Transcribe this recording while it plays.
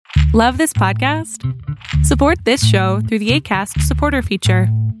Love this podcast? Support this show through the Acast supporter feature.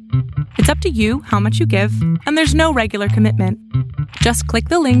 It's up to you how much you give, and there's no regular commitment. Just click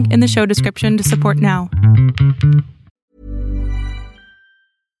the link in the show description to support now.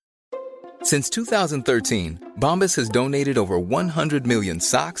 Since 2013, Bombas has donated over 100 million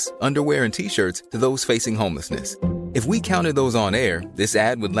socks, underwear, and T-shirts to those facing homelessness. If we counted those on air, this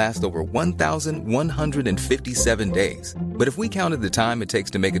ad would last over 1,157 days. But if we counted the time it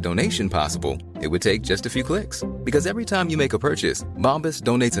takes to make a donation possible, it would take just a few clicks. Because every time you make a purchase, Bombas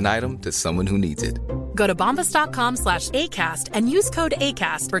donates an item to someone who needs it. Go to bombas.com/ACAST and use code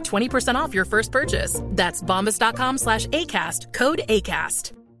ACAST for 20% off your first purchase. That's bombas.com/ACAST, code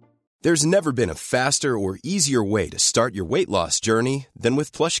ACAST. There's never been a faster or easier way to start your weight loss journey than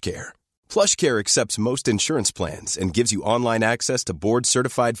with PlushCare. PlushCare accepts most insurance plans and gives you online access to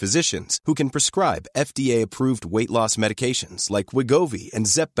board-certified physicians who can prescribe FDA-approved weight loss medications like Wegovy and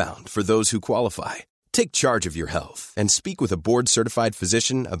Zepbound for those who qualify. Take charge of your health and speak with a board-certified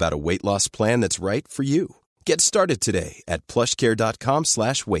physician about a weight loss plan that's right for you. Get started today at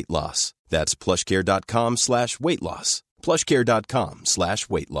plushcare.com/weight loss. That's plushcare.com/weight loss.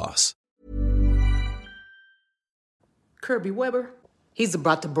 plushcare.com/weight loss. Kirby Weber, he's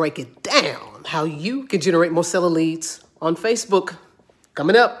about to break it down how you can generate more seller leads on Facebook.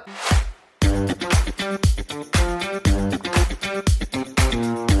 Coming up.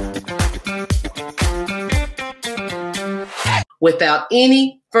 Without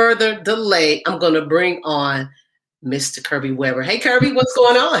any further delay, I'm going to bring on Mr. Kirby Weber. Hey, Kirby, what's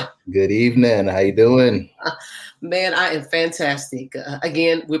going on? Good evening. How you doing? Man, I am fantastic.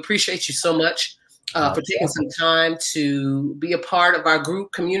 Again, we appreciate you so much for taking some time to be a part of our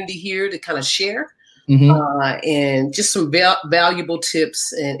group community here to kind of share and just some valuable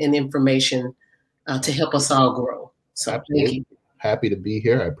tips and information to help us all grow. So thank you. Happy to be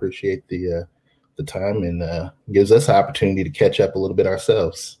here. I appreciate the time and gives us an opportunity to catch up a little bit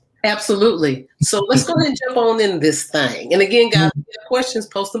ourselves. Absolutely. So let's go ahead and jump on in this thing. And again, guys, if you have questions,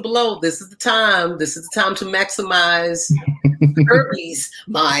 post them below. This is the time. This is the time to maximize Kirby's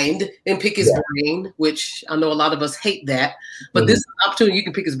mind and pick his brain, which I know a lot of us hate that. But this is an opportunity you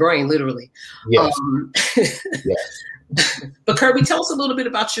can pick his brain, literally. Yes. Yes. But Kirby, tell us a little bit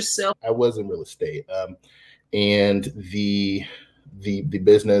about yourself. I was in real estate, and the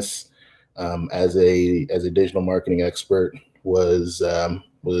business as a digital marketing expert was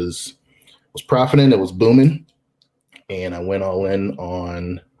profiting. It was booming, and I went all in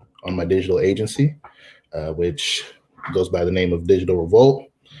on my digital agency, which goes by the name of Digital Revolt.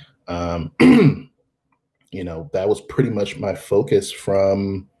 That was pretty much my focus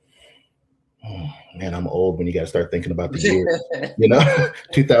from. Oh, man, I'm old when you got to start thinking about the years.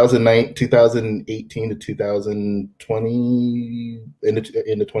 2018 to 2020, into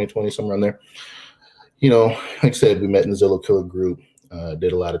 2020, somewhere around there. Like I said, we met in the Zillow Killer group,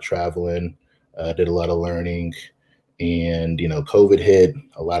 did a lot of traveling, did a lot of learning, and COVID hit.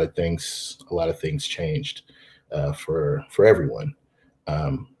 A lot of things changed for everyone.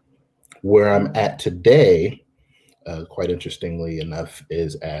 Where I'm at today, quite interestingly enough,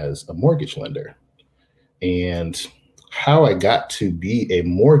 is as a mortgage lender. And how I got to be a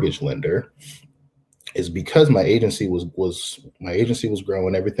mortgage lender is because my agency was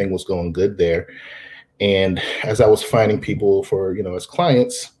growing, everything was going good there. And as I was finding people for, as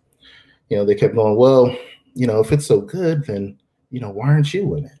clients, they kept going, well, if it's so good, then, why aren't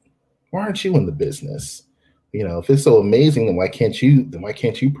you in it? Why aren't you in the business? If it's so amazing, then why can't you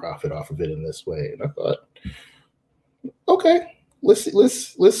profit off of it in this way? And I thought, okay, let's see. So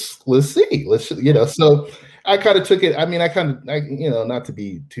I kind of took it. I mean, not to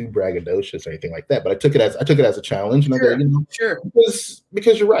be too braggadocious or anything like that, but I took it as a challenge. And sure.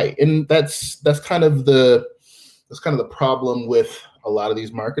 Because you're right, and that's kind of the problem with a lot of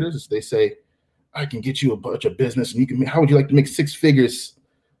these marketers is they say, I can get you a bunch of business, and how would you like to make 6 figures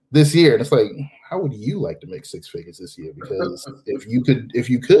this year? And it's like, how would you like to make 6 figures this year? Because if you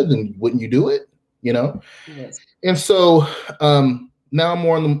could, then wouldn't you do it? Yes. And so now I'm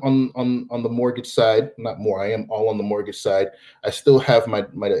more on the mortgage side. Not more. I am all on the mortgage side. I still have my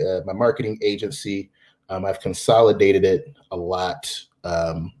marketing agency. I've consolidated it a lot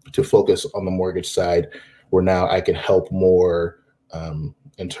to focus on the mortgage side, where now I can help more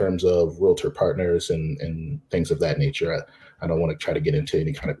in terms of realtor partners and things of that nature. I don't want to try to get into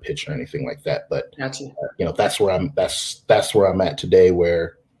any kind of pitch or anything like that, but gotcha. That's where I'm at today,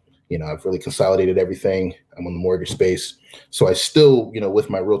 where I've really consolidated everything. I'm on the mortgage space. So I still, with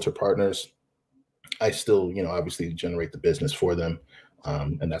my realtor partners, I still, obviously generate the business for them.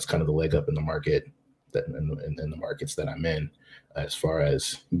 And that's kind of the leg up in the market. in the markets that I'm in, as far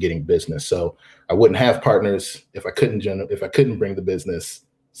as getting business. So I wouldn't have partners if I couldn't bring the business.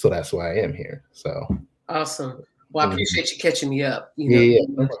 So that's why I am here. So awesome. Well, I appreciate you catching me up.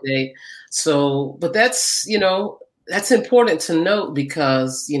 Today. So, but that's that's important to note,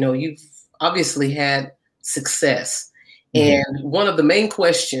 because you've obviously had success, and one of the main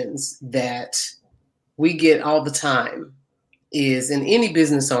questions that we get all the time is, in any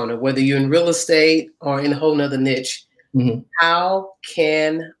business owner, whether you're in real estate or in a whole nother niche, how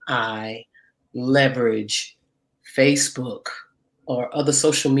can I leverage Facebook or other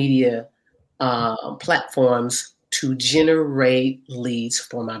social media platforms to generate leads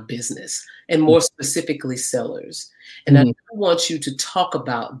for my business, and more specifically sellers? And I want you to talk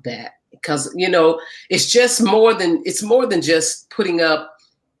about that, because it's more than just putting up,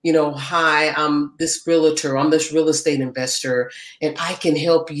 hi, I'm this realtor, I'm this real estate investor, and I can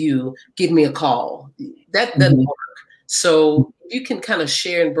help you. Give me a call. That doesn't work. So you can kind of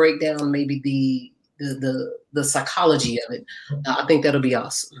share and break down maybe the psychology of it. I think that'll be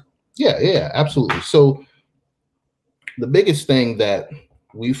awesome. Yeah, absolutely. So the biggest thing that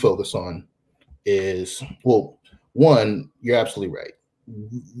we focus on is, well, one, you're absolutely right.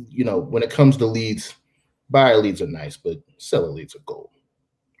 When it comes to leads, buyer leads are nice, but seller leads are gold,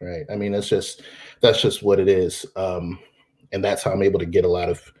 right? I mean, that's just what it is. And that's how I'm able to get a lot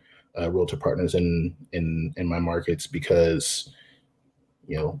of realtor partners in my markets, because,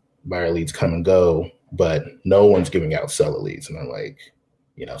 buyer leads come and go, but no one's giving out seller leads. And I'm like,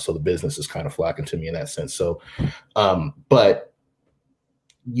 so the business is kind of flocking to me in that sense. So, but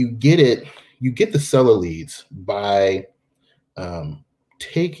you get the seller leads by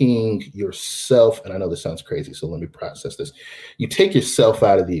taking yourself, and I know this sounds crazy, so let me process this. You take yourself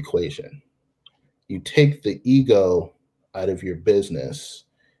out of the equation. You take the ego out of your business,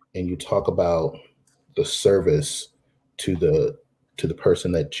 and you talk about the service to the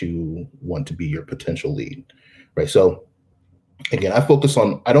person that you want to be your potential lead, right? So again,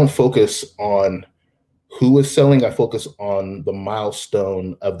 I don't focus on who is selling. I focus on the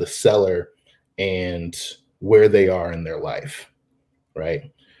milestone of the seller and where they are in their life,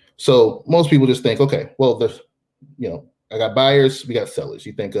 right? So most people just think, okay, well, there's, I got buyers, we got sellers.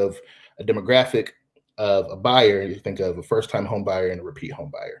 You think of a demographic of a buyer, you think of a first-time home buyer and a repeat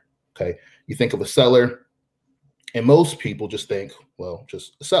home buyer, okay? You think of a seller, and most people just think, well,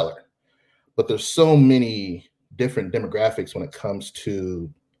 just a seller. But there's so many different demographics when it comes to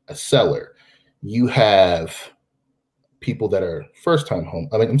a seller. You have people that are first-time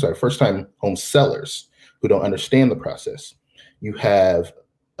home sellers who don't understand the process. You have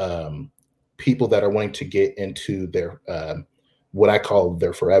people that are wanting to get into their what I call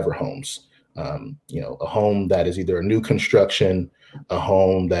their forever homes. A home that is either a new construction, a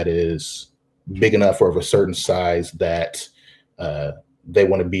home that is big enough or of a certain size that they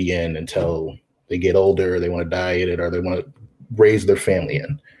want to be in until they get older, they want to die in it, or they want to raise their family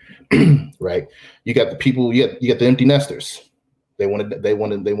in. Right? You got the people. You got the empty nesters. They want to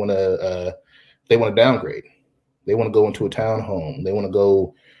downgrade. They want to go into a townhome. They want to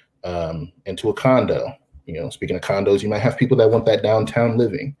go into a condo. Speaking of condos, you might have people that want that downtown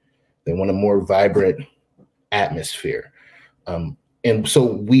living. They want a more vibrant atmosphere. And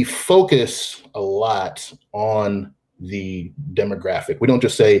so we focus a lot on the demographic. We don't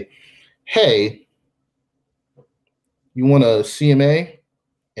just say, hey, you want a CMA?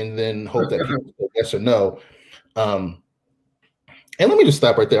 And then hope that people say yes or no. And let me just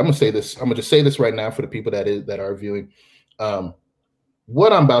stop right there. I'm going to just say this right now for the people that are viewing.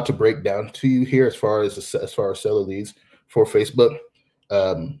 What I'm about to break down to you here, as far as seller leads for Facebook,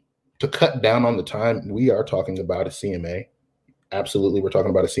 to cut down on the time, we are talking about a CMA. Absolutely, we're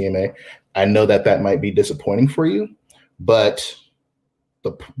talking about a CMA. I know that might be disappointing for you, but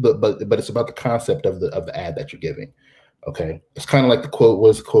it's about the concept of the ad that you're giving. Okay, it's kind of like the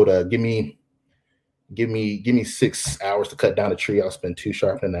quote, give me 6 hours to cut down a tree, I'll spend 2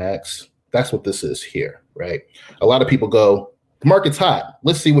 sharpening the axe. That's what this is here, right? A lot of people go, the market's hot,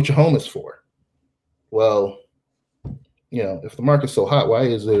 let's see what your home is for. Well, if the market's so hot, why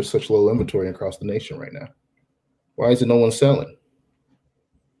is there such low inventory across the nation right now? Why is it no one selling?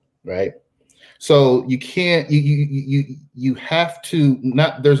 Right? So you can't, you have to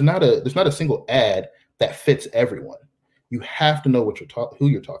there's not a single ad that fits everyone. You have to know who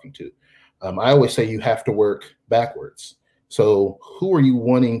you're talking to. I always say you have to work backwards. So who are you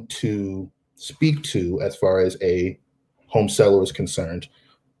wanting to speak to as far as a home seller is concerned?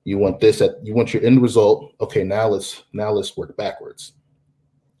 You want you want your end result. Okay, now let's work backwards.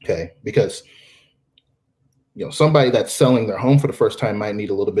 Okay, because somebody that's selling their home for the first time might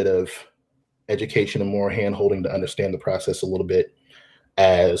need a little bit of education and more hand-holding to understand the process a little bit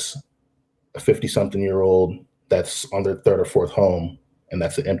as a 50-something-year-old that's on their third or fourth home, and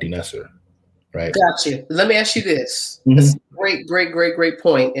that's an empty nester, right? Gotcha. Let me ask you this. Mm-hmm. That's a great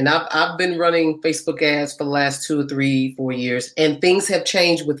point. And I've been running Facebook ads for the last 2 or 3, 4 years, and things have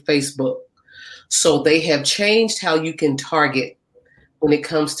changed with Facebook. So they have changed how you can target when it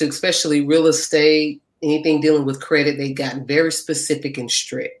comes to especially real estate, anything dealing with credit. They've gotten very specific and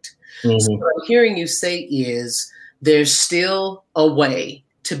strict. Mm-hmm. So what I'm hearing you say is there's still a way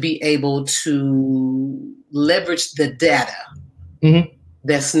to be able to leverage the data mm-hmm.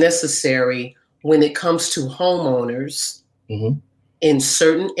 that's necessary when it comes to homeowners mm-hmm. in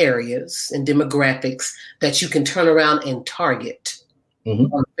certain areas and demographics that you can turn around and target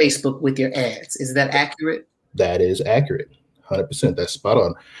mm-hmm. on Facebook with your ads. Is that accurate? That is accurate. 100%. That's spot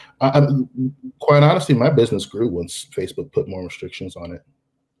on. Quite honestly, my business grew once Facebook put more restrictions on it.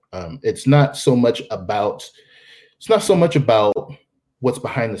 It's not so much about what's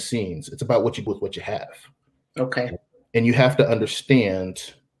behind the scenes. It's about what you do with what you have. Okay. And you have to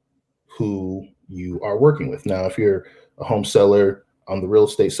understand who you are working with. Now, if you're a home seller on the real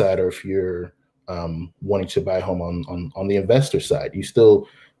estate side, or if you're wanting to buy a home on the investor side,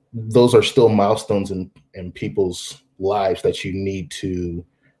 those are still milestones in people's lives that you need to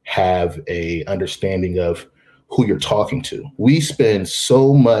have a understanding of who you're talking to. We spend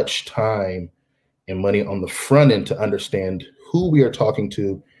so much time and money on the front end to understand who we are talking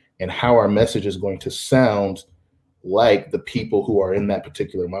to and how our message is going to sound like the people who are in that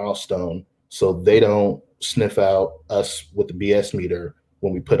particular milestone, so they don't sniff out us with the BS meter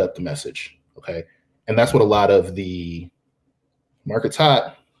when we put up the message. Okay. And that's what a lot of the market's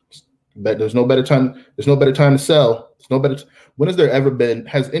hot, but there's no better time to sell. When has there ever been,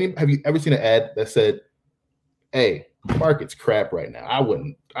 have you ever seen an ad that said, hey, market's crap right now. I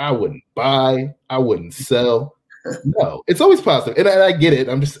wouldn't buy, I wouldn't sell. No, it's always positive. And I get it.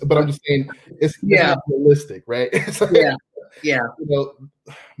 I'm just saying it's not realistic, right? It's like, yeah.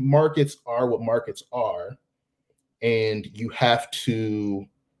 Markets are what markets are, and you have to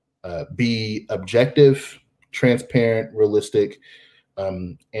be objective, transparent, realistic,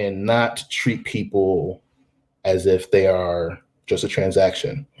 and not treat people as if they are just a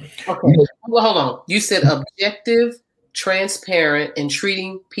transaction. Okay. Well, hold on. You said objective, transparent, and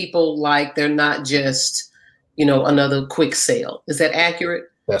treating people like they're not just, another quick sale. Is that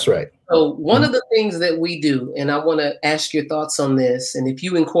accurate? That's right. So one of the things that we do, and I want to ask your thoughts on this, and if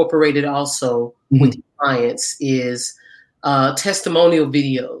you incorporate it also mm-hmm. with your clients, is testimonial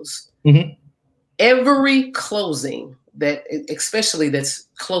videos. Mm-hmm. Every closing especially that's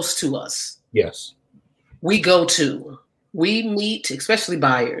close to us. Yes. We meet, especially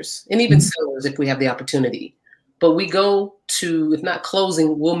buyers and even mm-hmm. sellers if we have the opportunity, but we go to, if not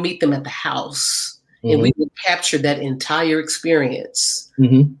closing, we'll meet them at the house mm-hmm. and we will capture that entire experience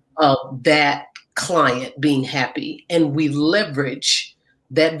mm-hmm. of that client being happy. And we leverage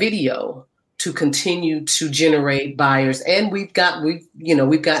that video to continue to generate buyers. And we've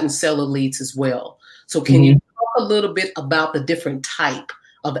gotten seller leads as well. So can mm-hmm. you talk a little bit about the different type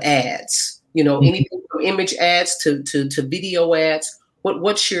of ads? Mm-hmm. Anything from image ads to video ads.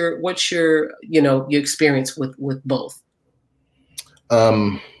 What's your your experience with both?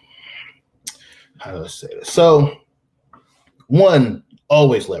 How do I say this? So, one,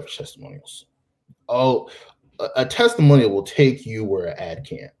 always leverage testimonials. A testimonial will take you where an ad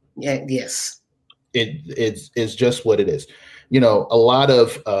can't. Yeah. Yes. It's just what it is. A lot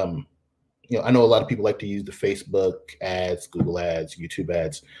of I know a lot of people like to use the Facebook ads, Google ads, YouTube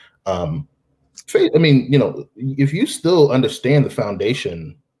ads. If you still understand the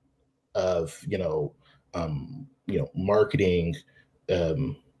foundation of, marketing,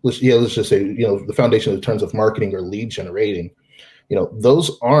 let's just say, the foundation in terms of marketing or lead generating,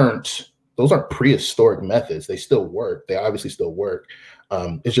 those aren't prehistoric methods. They still work. They obviously still work.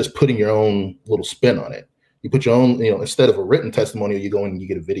 It's just putting your own little spin on it. You put your own, instead of a written testimonial, you go in and you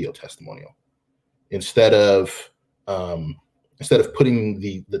get a video testimonial. Instead of putting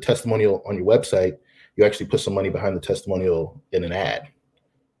the testimonial on your website, you actually put some money behind the testimonial in an ad.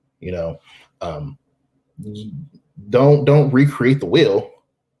 Don't recreate the wheel.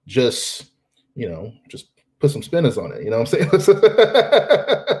 Just put some spinners on it. You know what I'm saying?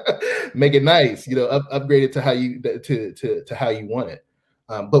 Make it nice. Upgrade it to how you to how you want it.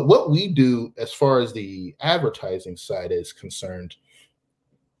 But what we do as far as the advertising side is concerned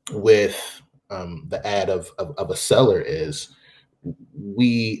with the ad of a seller is,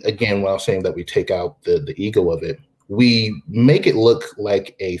 we, again, when I was saying that we take out the ego of it, we make it look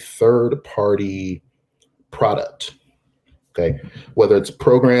like a third party product. Okay. Whether it's a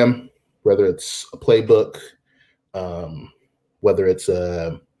program, whether it's a playbook, whether it's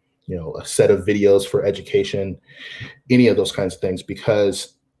a set of videos for education, any of those kinds of things,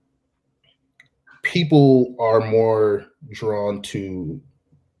 because people are more drawn to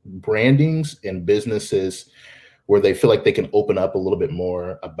brandings and businesses where they feel like they can open up a little bit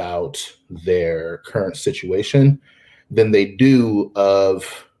more about their current situation than they do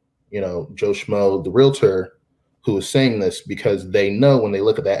of, Joe Schmo, the realtor, who is saying this, because they know when they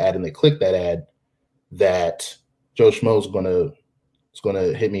look at that ad and they click that ad that Joe Schmo is going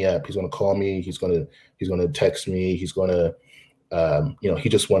to hit me up. He's going to call me. He's going to text me. He's going to, he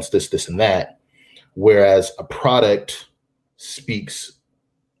just wants this, and that. Whereas a product speaks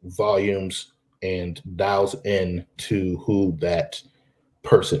volumes and dials in to who that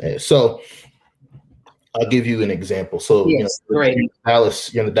person is. So I'll give you an example. So yes, you're in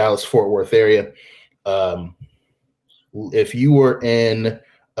the Dallas-Fort Worth area. If you were in,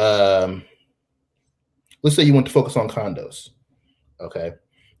 let's say you want to focus on condos. Okay.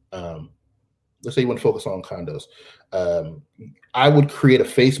 Let's say you want to focus on condos. I would create a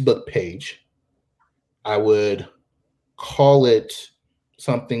Facebook page. I would call it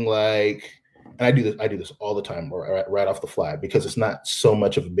something like, and I do this all the time, right off the fly, because it's not so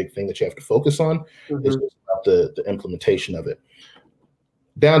much of a big thing that you have to focus on. Mm-hmm. It's just about the implementation of it.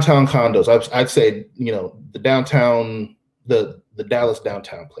 Downtown condos. I'd say, the downtown, the Dallas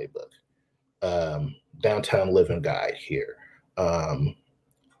downtown playbook, downtown living guide here, the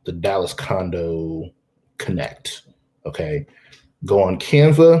Dallas Condo Connect. Okay. Go on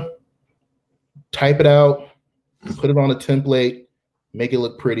Canva, type it out, put it on a template, make it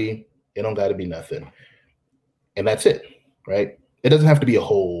look pretty. It don't got to be nothing. And that's it, right? It doesn't have to be a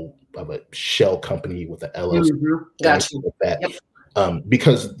whole of a shell company with an LLC. Mm-hmm. Gotcha. Like that. Yep.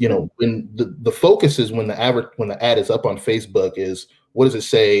 Because, when the focus is when the ad is up on Facebook is, what does it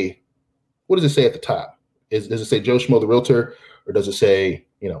say? What does it say at the top? Does it say Joe Schmo, the realtor, or does it say,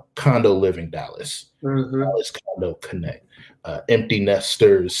 Condo Living Dallas, mm-hmm. Dallas Condo Connect, Empty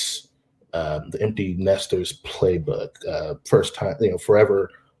Nesters, the Empty Nesters Playbook, first time, Forever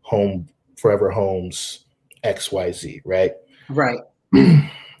Homes, XYZ, right? Right.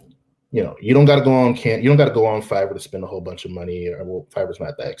 You don't got to go on you don't got to go on Fiverr to spend a whole bunch of money. Well, Fiverr's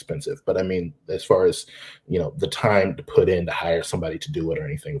not that expensive, but I mean, as far as the time to put in to hire somebody to do it or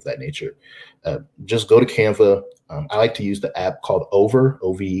anything of that nature, just go to Canva. I like to use the app called Over,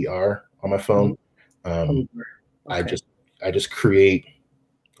 Over, on my phone. Okay. I just create.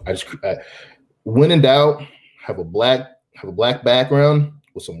 When in doubt, have a black background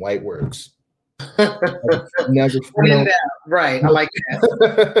with some white words. Right. I like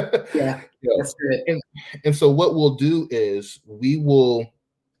that. Yeah. That's good. And so what we'll do is we will,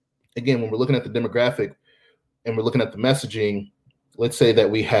 again, when we're looking at the demographic and we're looking at the messaging, let's say that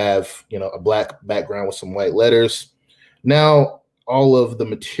we have, a black background with some white letters. Now, all of the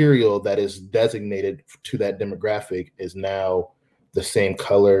material that is designated to that demographic is now the same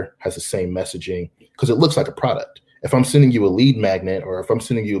color, has the same messaging, because it looks like a product. If I'm sending you a lead magnet, or if I'm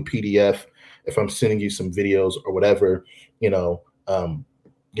sending you a PDF, if I'm sending you some videos or whatever,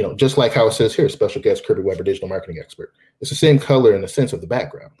 just like how it says here, special guest, Kirby Weber, digital marketing expert. It's the same color in the sense of the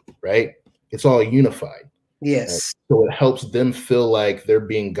background, right? It's all unified. Yes. Right? So it helps them feel like they're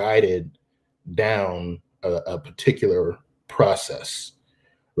being guided down a particular process,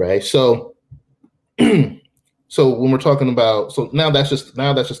 right? So, so when we're talking about, that's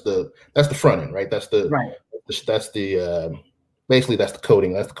the front end, right? That's the basically that's the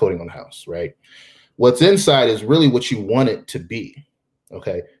coating on the house, right? What's inside is really what you want it to be.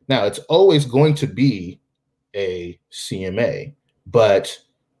 Okay. Now it's always going to be a CMA, but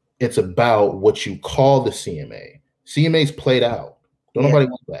it's about what you call the CMA. CMA's played out. Don't nobody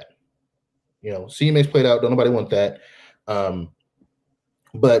want that. CMA's played out. Don't nobody want that.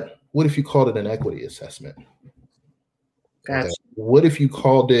 But what if you called it an equity assessment? Gotcha. Okay. What if you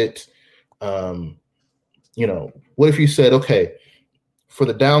called it, what if you said, okay, for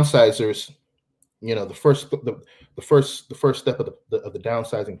the downsizers, the first step of the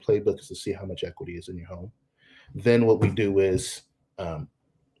downsizing playbook is to see how much equity is in your home. Then what we do is, and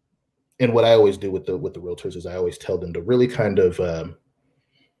what I always do with the realtors is I always tell them to really kind of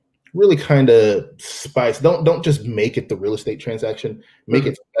spice. Don't just make it the real estate transaction. Make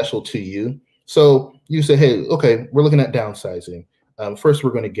it special to you. So you say, hey, okay, we're looking at downsizing. First,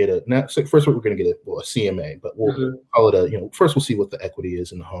 we're going to get a CMA, but we'll call it first we'll see what the equity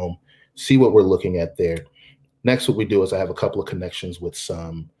is in the home, see what we're looking at there. Next, what we do is I have a couple of connections with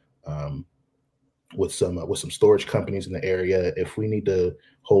some storage companies in the area. If we need to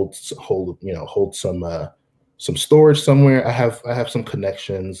hold some some storage somewhere, I have some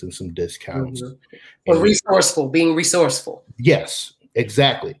connections and some discounts. Mm-hmm. Being resourceful. Yes,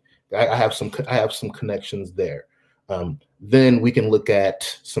 exactly. I have some connections there. Then we can look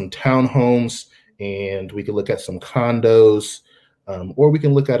at some townhomes, and we can look at some condos, or we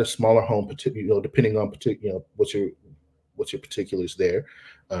can look at a smaller home, depending on what's your particulars there.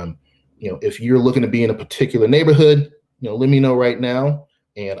 If you're looking to be in a particular neighborhood, let me know right now,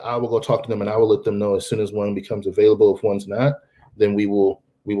 and I will go talk to them, and I will let them know as soon as one becomes available. If one's not, then we will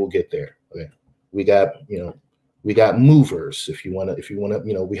get there. Okay. We got movers. If you want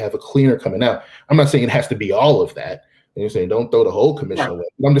to, we have a cleaner coming out. I'm not saying it has to be all of that. And you're saying don't throw the whole commission away.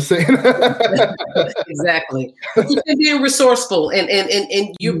 I'm just saying. Exactly. You're being resourceful and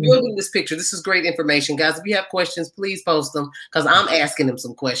you're building this picture. This is great information, guys. If you have questions, please post them, because I'm asking them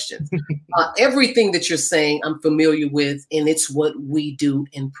some questions. Everything that you're saying, I'm familiar with, and it's what we do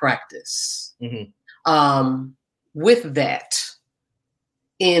in practice. Mm-hmm. With that,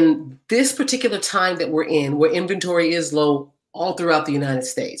 in this particular time that we're in, where inventory is low all throughout the United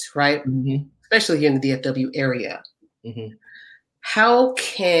States, right? Mm-hmm. Especially here in the DFW area. Mm-hmm. How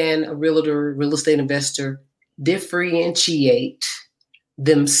can a realtor, real estate investor differentiate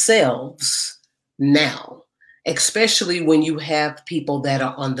themselves now, especially when you have people that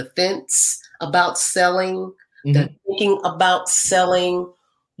are on the fence about selling, mm-hmm. they're thinking about selling?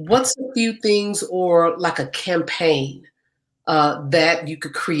 What's a few things, or like a campaign that you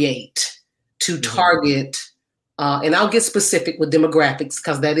could create to mm-hmm. target, and I'll get specific with demographics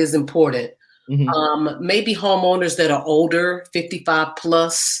because that is important. Mm-hmm. Maybe homeowners that are older, 55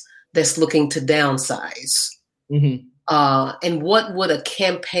 plus, that's looking to downsize. Mm-hmm. And what would a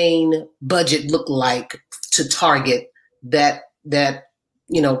campaign budget look like to target that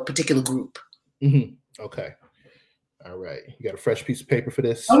particular group? Mm-hmm. Okay. All right. You got a fresh piece of paper for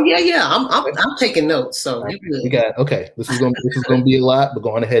this? Oh yeah. I'm taking notes. So right. You good. Okay. This is gonna be a lot, but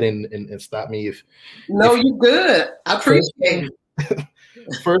go on ahead and stop me if. No, you're good. I appreciate it.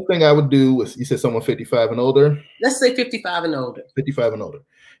 First thing I would do was, you said someone 55 and older? Let's say 55 and older. 55 and older.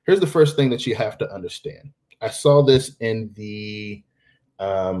 Here's the first thing that you have to understand. I saw this in the,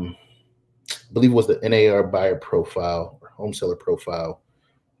 I believe it was the NAR buyer profile or home seller profile,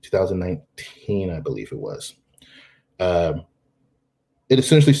 2019, I believe it was. It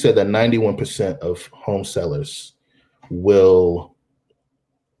essentially said that 91% of home sellers will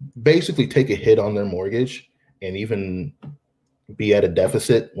basically take a hit on their mortgage and even be at a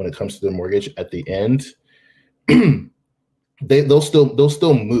deficit when it comes to their mortgage at the end. They'll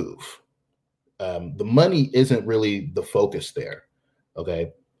still move. The money isn't really the focus there.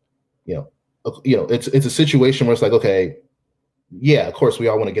 Okay. It's a situation where it's like, okay, yeah, of course we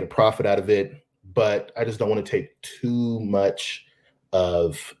all want to get a profit out of it, but I just don't want to take too much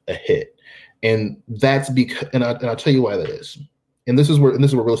of a hit. And that's because, and I'll tell you why that is. And this is where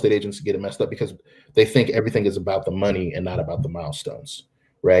real estate agents get it messed up, because they think everything is about the money and not about the milestones,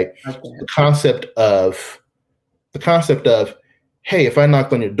 right? Okay. The concept of, hey, if I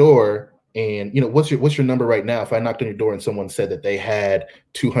knocked on your door and what's your number right now? If I knocked on your door and someone said that they had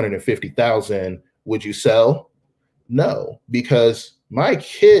 250,000, would you sell? No, because my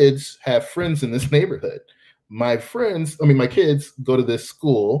kids have friends in this neighborhood. My kids go to this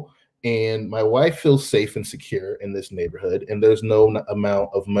school. And my wife feels safe and secure in this neighborhood. And there's no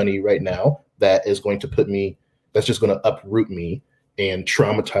amount of money right now that is going to that's just going to uproot me and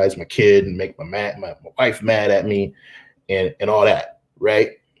traumatize my kid and make my wife mad at me and all that,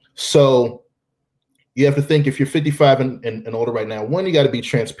 right? So you have to think, if you're 55 and older right now, one, you got to be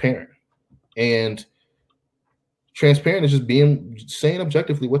transparent. And transparent is just saying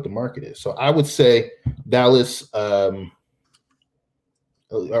objectively what the market is. So I would say Dallas,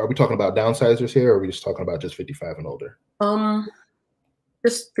 are we talking about downsizers here, or are we just talking about just 55 and older?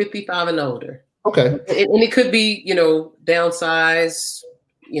 Just 55 and older. Okay. And it could be, downsize,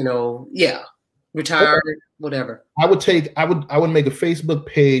 retired, okay. Whatever. I would make a Facebook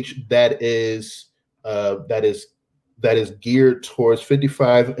page that is geared towards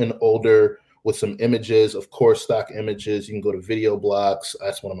 55 and older, with some images, of course, stock images. You can go to Video Blocks.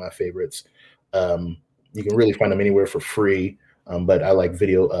 That's one of my favorites. You can really find them anywhere for free. But I like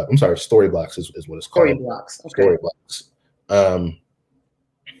Story Blocks is what it's called. Story Blocks. Okay. Story Blocks.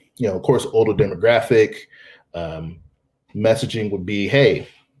 Of course, older demographic. Messaging would be, hey,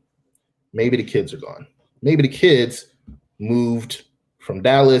 maybe the kids are gone. Maybe the kids moved from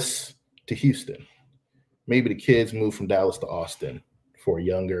Dallas to Houston. Maybe the kids moved from Dallas to Austin for a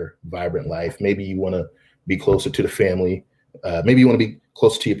younger, vibrant life. Maybe you want to be closer to the family. Maybe you want to be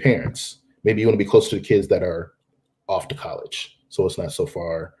closer to your parents. Maybe you want to be closer to the kids that are off to college, so it's not so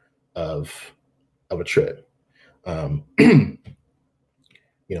far of a trip. I'd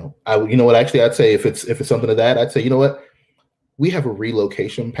say if it's something to that, I'd say, you know what, we have a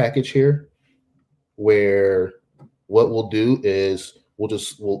relocation package here where what we'll do is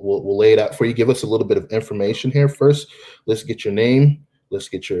we'll lay it out for you. Give us a little bit of information here first. Let's get your name. Let's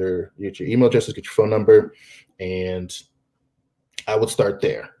get your email address. Let's get your phone number. And I would start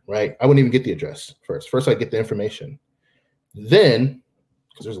there, right? I wouldn't even get the address first. First, I'd get the information. Then,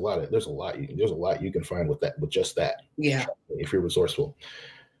 because there's a lot you can find with just that. Yeah. If you're resourceful.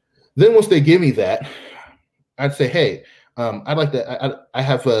 Then once they give me that, I'd say, hey, I'd like to. I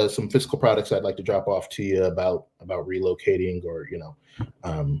have some physical products I'd like to drop off to you about relocating, or can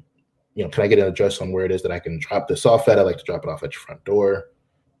I get an address on where it is that I can drop this off at? I'd like to drop it off at your front door.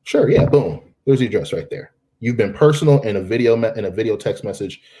 Sure, yeah, boom. There's the address right there. You've been personal in a video text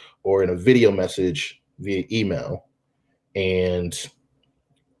message, or in a video message via email, and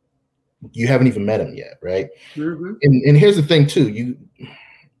you haven't even met him yet, right? Mm-hmm. And here's the thing too.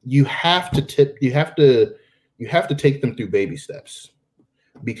 You have to take them through baby steps,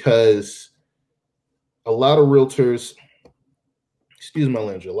 because a lot of realtors, excuse my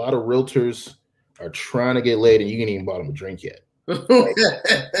language, a lot of realtors are trying to get laid and you ain't even bought them a drink yet. Right?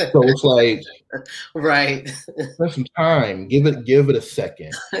 So it's like, right. Spend some time, give it a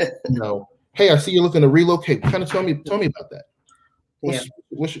second. Hey, I see you're looking to relocate. Kind of tell me about that.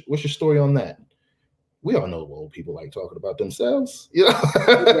 What's your story on that? We all know old people like talking about themselves, They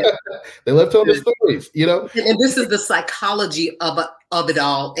love telling their stories, And this is the psychology of it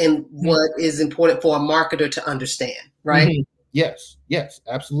all, and what is important for a marketer to understand, right? Mm-hmm. Yes,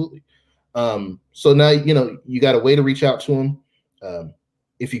 absolutely. So now, you got a way to reach out to them.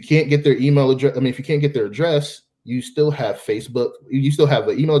 If you can't get their email address, if you can't get their address, you still have Facebook. You still have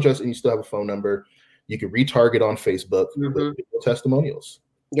an email address and you still have a phone number. You can retarget on Facebook with testimonials.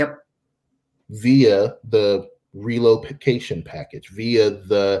 Yep. Via the relocation package, via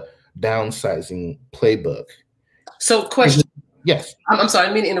the downsizing playbook. So, question. Yes. I'm sorry,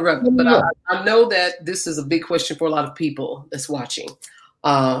 I didn't mean to interrupt, but I know that this is a big question for a lot of people that's watching.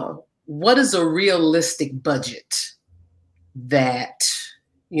 What is a realistic budget that,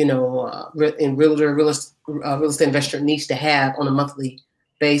 in real estate investor needs to have on a monthly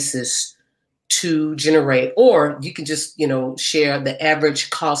basis to generate, or you can just, share the average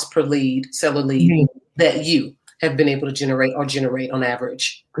cost per lead, seller lead that you have been able to generate on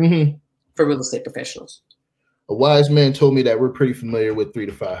average for real estate professionals? A wise man told me that we're pretty familiar with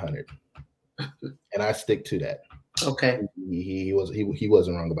 300 to 500, and I stick to that. Okay. He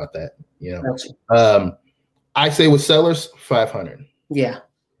wasn't wrong about that. Gotcha. I say with sellers, 500. Yeah.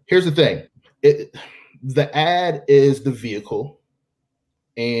 Here's the thing. The ad is the vehicle,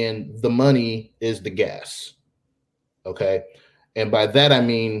 and the money is the gas. Okay. And by that, I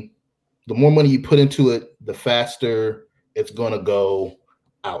mean, the more money you put into it, the faster it's going to go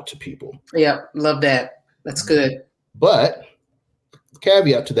out to people. Yeah. Love that. That's good. But the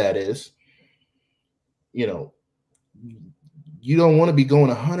caveat to that is, you don't want to be going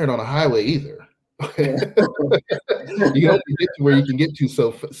 100 on a highway either. You don't get to where you can get to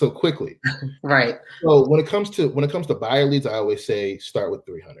so quickly. Right. So when it comes to buyer leads, I always say start with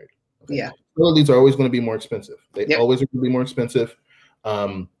 300. Okay? Yeah. Seller leads are always going to be more expensive. They always are going to be more expensive.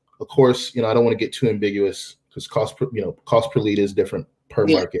 Of course, I don't want to get too ambiguous, because cost per lead is different per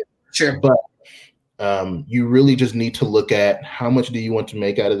market. Sure. But you really just need to look at, how much do you want to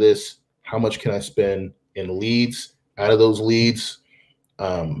make out of this? How much can I spend in leads? Out of those leads,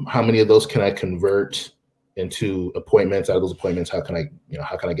 how many of those can I convert into appointments? Out of those appointments, how can I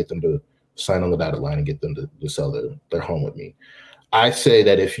get them to sign on the dotted line and get them to sell their home with me? I say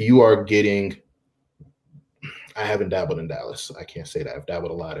that if you are getting, I haven't dabbled in Dallas. I can't say that. I've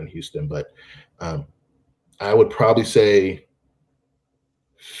dabbled a lot in Houston, but I would probably say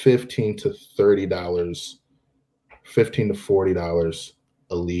 $15 to $30, $15 to $40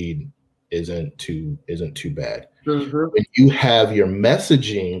 a lead isn't too bad. Mm-hmm. When you have your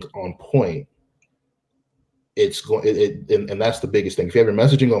messaging on point, and that's the biggest thing. If you have your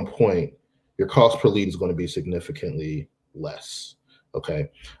messaging on point, your cost per lead is going to be significantly less. Okay.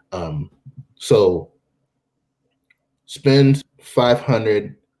 So spend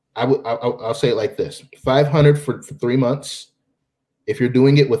 500. I'll say it like this: 500 for 3 months. If you're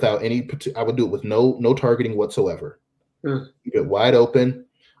doing it without any, I would do it with no targeting whatsoever. Keep it wide open.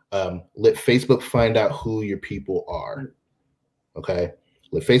 Let Facebook find out who your people are. Okay.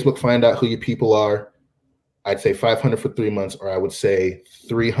 Let Facebook find out who your people are. I'd say 500 for 3 months, or I would say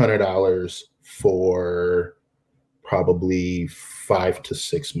 $300 for probably 5 to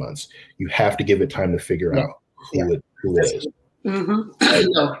 6 months. You have to give it time to figure out who it is. Mm-hmm.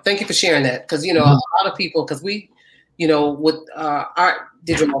 No, thank you for sharing that. Because, a lot of people, because we with our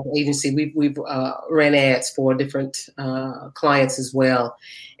digital marketing agency, we've ran ads for different clients as well.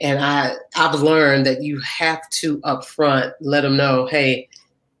 And I've learned that you have to upfront let them know, hey,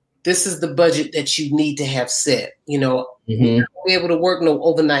 this is the budget that you need to have set. You're not gonna be able to work no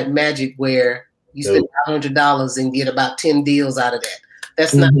overnight magic where you spend $500 and get about 10 deals out of that.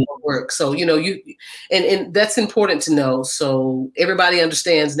 That's not going to work. So, and that's important to know. So everybody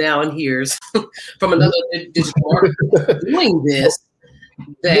understands now and hears from another digital marketer doing this,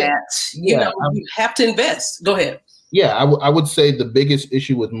 that, you have to invest. Go ahead. Yeah, I would say the biggest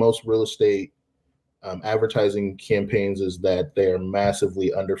issue with most real estate advertising campaigns is that they are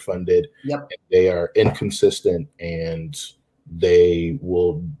massively underfunded. Yep. They are inconsistent, and they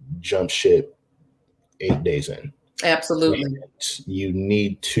will jump ship 8 days in. Absolutely. And you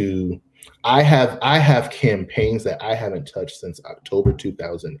need to. I have campaigns that I haven't touched since October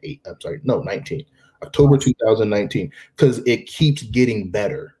 2008. I'm sorry, no, 19. October 2019, because it keeps getting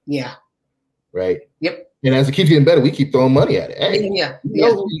better. Yeah. Right. Yep. And as it keeps getting better, we keep throwing money at it. Hey, yeah. We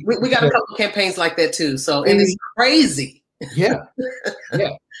got a couple of campaigns like that too. So, and it's crazy. Yeah.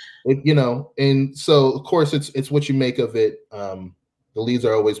 Yeah. And so of course it's what you make of it. The leads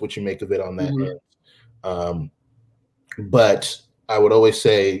are always what you make of it on that end. But I would always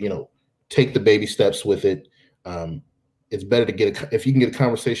say, take the baby steps with it. It's better to if you can get a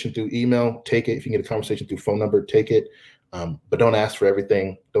conversation through email, take it. If you can get a conversation through phone number, take it. But don't ask for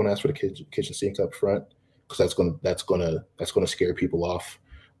everything. Don't ask for the kitchen sink up front, because that's gonna scare people off.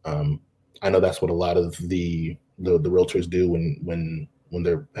 I know that's what a lot of the realtors do when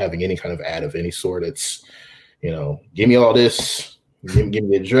they're having any kind of ad of any sort. It's, give me all this, give me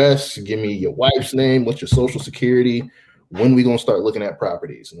the address, give me your wife's name, what's your social security, when we gonna start looking at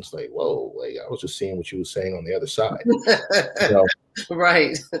properties? And it's like, whoa, I was just seeing what you were saying on the other side.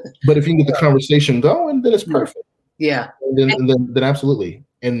 Right. But if you can get the conversation going, then it's perfect. Yeah. And then absolutely.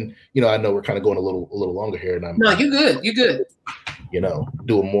 And I know we're kind of going a little longer here, and no, you're good. You're good.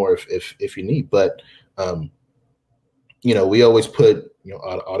 Do more if you need. But we always put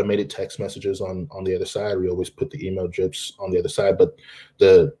automated text messages on the other side. We always put the email drips on the other side. But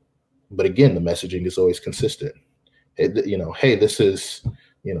again, the messaging is always consistent. Hey, this is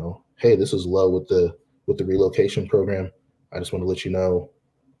low with the relocation program. I just want to let you know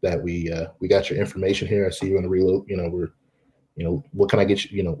that we got your information here. I see you in the reload. What can I get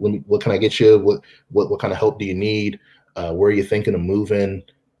you? What can I get you? What kind of help do you need? Where are you thinking of moving?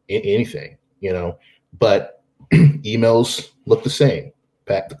 Anything, But emails look the same.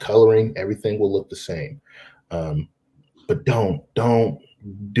 The coloring, everything will look the same. But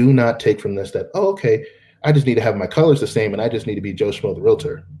do not take from this that, oh, okay, I just need to have my colors the same, and I just need to be Joe Schmo the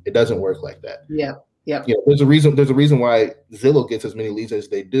realtor. It doesn't work like that. Yeah. Yeah. There's a reason why Zillow gets as many leads as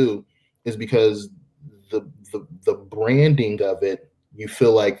they do, is because the branding of it, you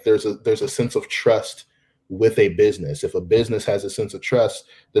feel like there's a sense of trust with a business. If a business has a sense of trust,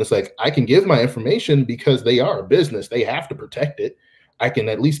 then it's like, I can give my information because they are a business. They have to protect it. I can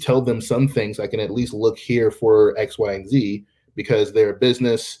at least tell them some things. I can at least look here for X, Y, and Z because they're a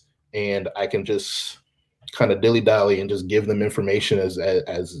business, and I can just kind of dilly-dally and just give them information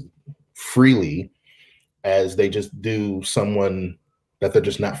as freely as they just do someone that they're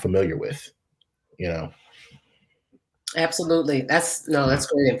just not familiar with, Absolutely. That's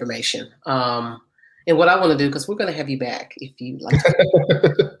great information. And what I want to do, because we're going to have you back if you like.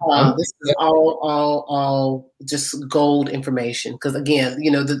 This is all just gold information. Because again,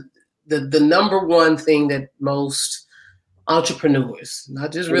 the number one thing that most entrepreneurs,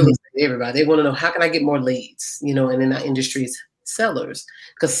 not just really everybody, they want to know, how can I get more leads? And in our industries, sellers,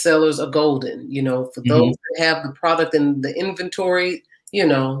 because sellers are golden. For those that have the product and the inventory,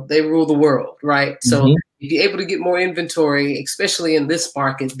 they rule the world, right? So if you're able to get more inventory, especially in this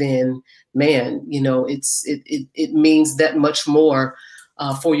market, then man, it means that much more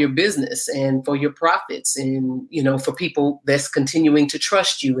for your business and for your profits, and for people that's continuing to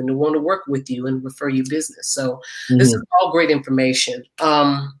trust you and to want to work with you and refer you business. So this is all great information.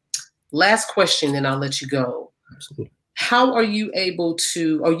 Last question, and I'll let you go. Absolutely. How are you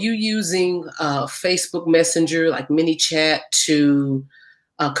are you using Facebook Messenger, like ManyChat, to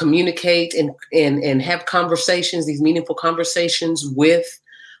communicate and have conversations, these meaningful conversations with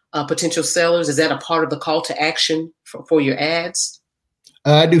potential sellers? Is that a part of the call to action for your ads?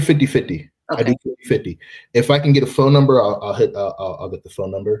 I do 50-50. Okay. I do 50-50. If I can get a phone number, I'll get the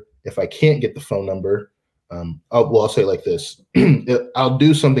phone number. If I can't get the phone number, I'll say it like this. I'll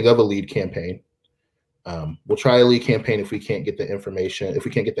do something of a lead campaign. We'll try a lead campaign. If we can't get the information,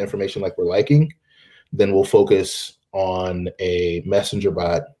 like we're liking, then we'll focus on a messenger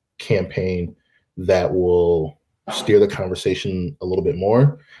bot campaign that will steer the conversation a little bit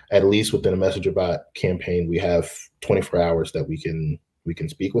more. At least within a Messenger bot campaign, we have 24 hours that we can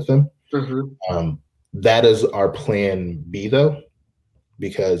speak with them. Mm-hmm. That is our plan B, though,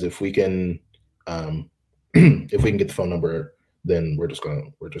 because if we can if we can get the phone number, then we're just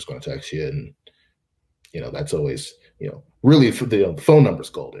gonna text you, and that's always really the phone number is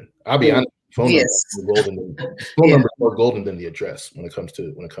golden. I'll be honest, phone number is golden. Phone number is more golden than the address when it comes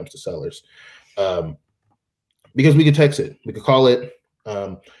to sellers, because we can text it, we can call it.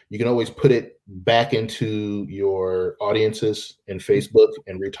 You can always put it back into your audiences in Facebook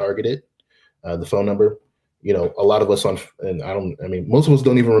and retarget it. The phone number. A lot of us most of us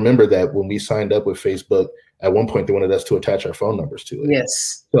don't even remember that when we signed up with Facebook, at one point they wanted us to attach our phone numbers to it.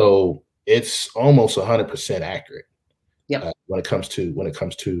 Yes. So it's almost 100% accurate. Yeah. When it comes to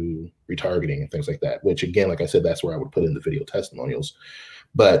retargeting and things like that, which again, like I said, that's where I would put in the video testimonials.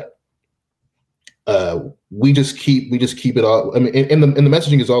 But we just keep it all. I mean, and the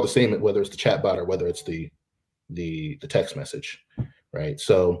messaging is all the same, whether it's the chat bot or whether it's the text message, right?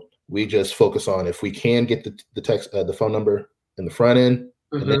 So we just focus on, if we can get the text, the phone number in the front end,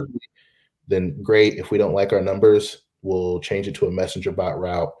 mm-hmm. then great. If we don't like our numbers, we'll change it to a Messenger bot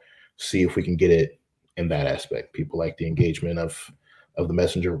route. See if we can get it in that aspect. People like the engagement of the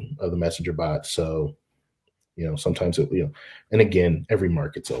messenger bot. So, sometimes and again, every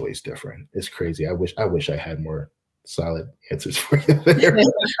market's always different. It's crazy. I wish I had more solid answers for you there.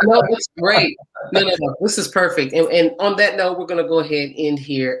 No, that's great. No. This is perfect. And on that note, we're going to go ahead and end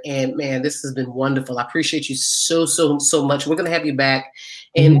here. And man, this has been wonderful. I appreciate you so much. We're going to have you back.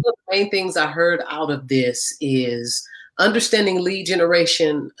 And one of the main things I heard out of this is understanding lead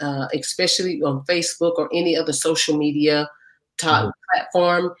generation, especially on Facebook or any other social media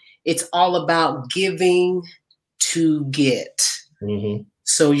platform. It's all about giving to get. Mm-hmm.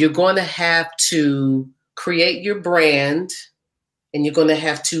 So you're going to have to create your brand, and you're going to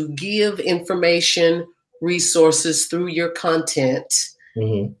have to give information, resources through your content.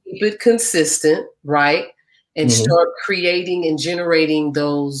 Mm-hmm. Keep it consistent, right? And mm-hmm. start creating and generating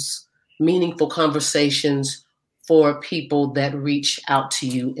those meaningful conversations for people that reach out to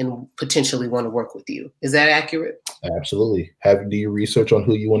you and potentially want to work with you. Is that accurate? Absolutely. Do your research on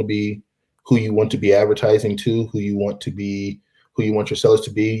who you want to be advertising to, who you want your sellers to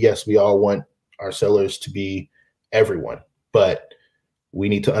be. Yes, we all want our sellers to be everyone, but we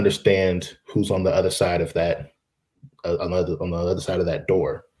need to understand who's on the other side of that, on the other side of that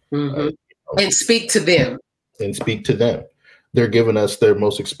door. Mm-hmm. And speak to them. They're giving us their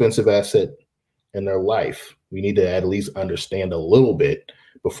most expensive asset in their life. We need to at least understand a little bit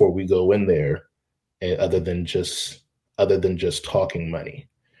before we go in there, and other than just talking money,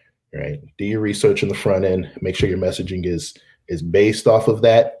 right? Do your research in the front end. Make sure your messaging is based off of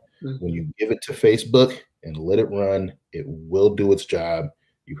that. Mm-hmm. When you give it to Facebook and let it run, it will do its job.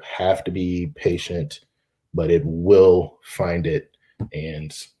 You have to be patient, but it will find it.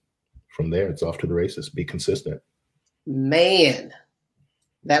 And from there, it's off to the races. Be consistent. Man,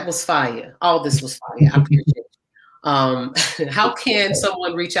 that was fire. All this was fire. I appreciate it. How can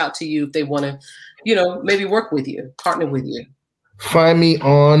someone reach out to you if they want to, maybe work with you, partner with you? Find me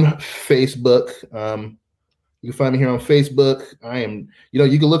on Facebook. You can find me here on Facebook. I am,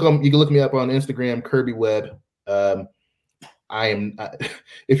 you can look me up on Instagram, Kirby Webb. If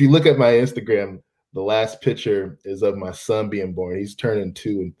you look at my Instagram, the last picture is of my son being born. He's turning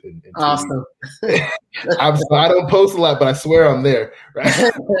 2 in 2 awesome. I don't post a lot, but I swear I'm there.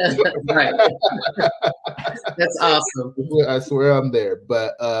 Right? Right. That's awesome. I swear I'm there.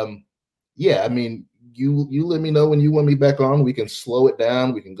 But yeah, I mean, you let me know when you want me back on. We can slow it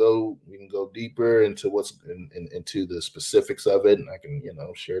down. We can go deeper into into the specifics of it, and I can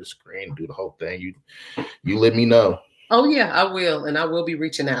share the screen, do the whole thing. You let me know. Oh yeah, I will, and I will be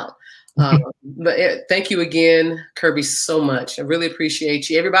reaching out. But thank you again, Kirby, so much. I really appreciate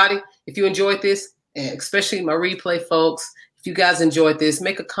you. Everybody, if you enjoyed this, and especially my replay folks, if you guys enjoyed this,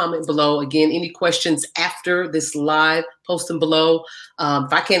 make a comment below. Again, any questions after this live, post them below.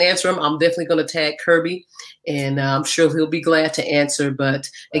 If I can't answer them, I'm definitely going to tag Kirby, and I'm sure he'll be glad to answer. But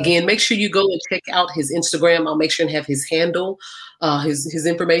again, make sure you go and check out his Instagram. I'll make sure and have his handle, his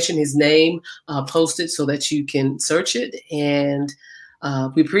information, his name posted so that you can search it. And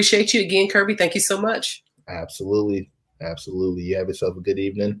we appreciate you again, Kirby. Thank you so much. Absolutely. Absolutely. You have yourself a good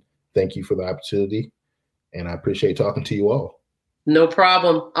evening. Thank you for the opportunity. And I appreciate talking to you all. No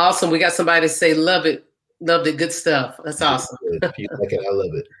problem. Awesome. We got somebody to say, love it. Loved it. Good stuff. That's awesome. If you like it, I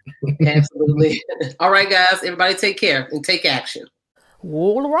love it. Absolutely. All right, guys. Everybody take care and take action.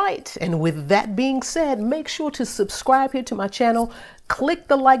 All right. And with that being said, make sure to subscribe here to my channel. Click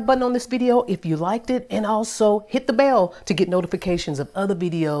the like button on this video if you liked it, and also hit the bell to get notifications of other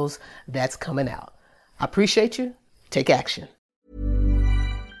videos that's coming out. I appreciate you. Take action.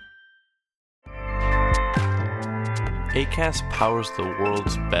 Acast powers the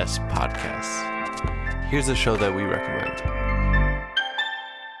world's best podcasts. Here's a show that we recommend.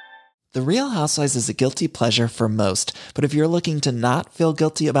 The Real Housewives is a guilty pleasure for most, but if you're looking to not feel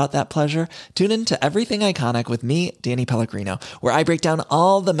guilty about that pleasure, tune in to Everything Iconic with me, Danny Pellegrino, where I break down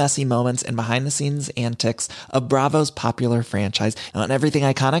all the messy moments and behind-the-scenes antics of Bravo's popular franchise. And on Everything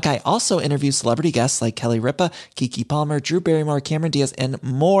Iconic, I also interview celebrity guests like Kelly Ripa, Keke Palmer, Drew Barrymore, Cameron Diaz, and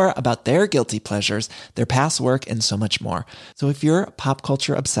more about their guilty pleasures, their past work, and so much more. So if you're pop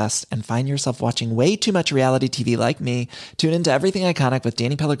culture obsessed and find yourself watching way too much reality TV like me, tune in to Everything Iconic with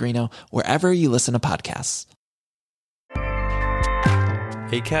Danny Pellegrino, wherever you listen to podcasts.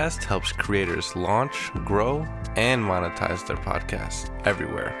 Acast helps creators launch, grow, and monetize their podcasts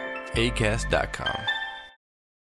everywhere. Acast.com.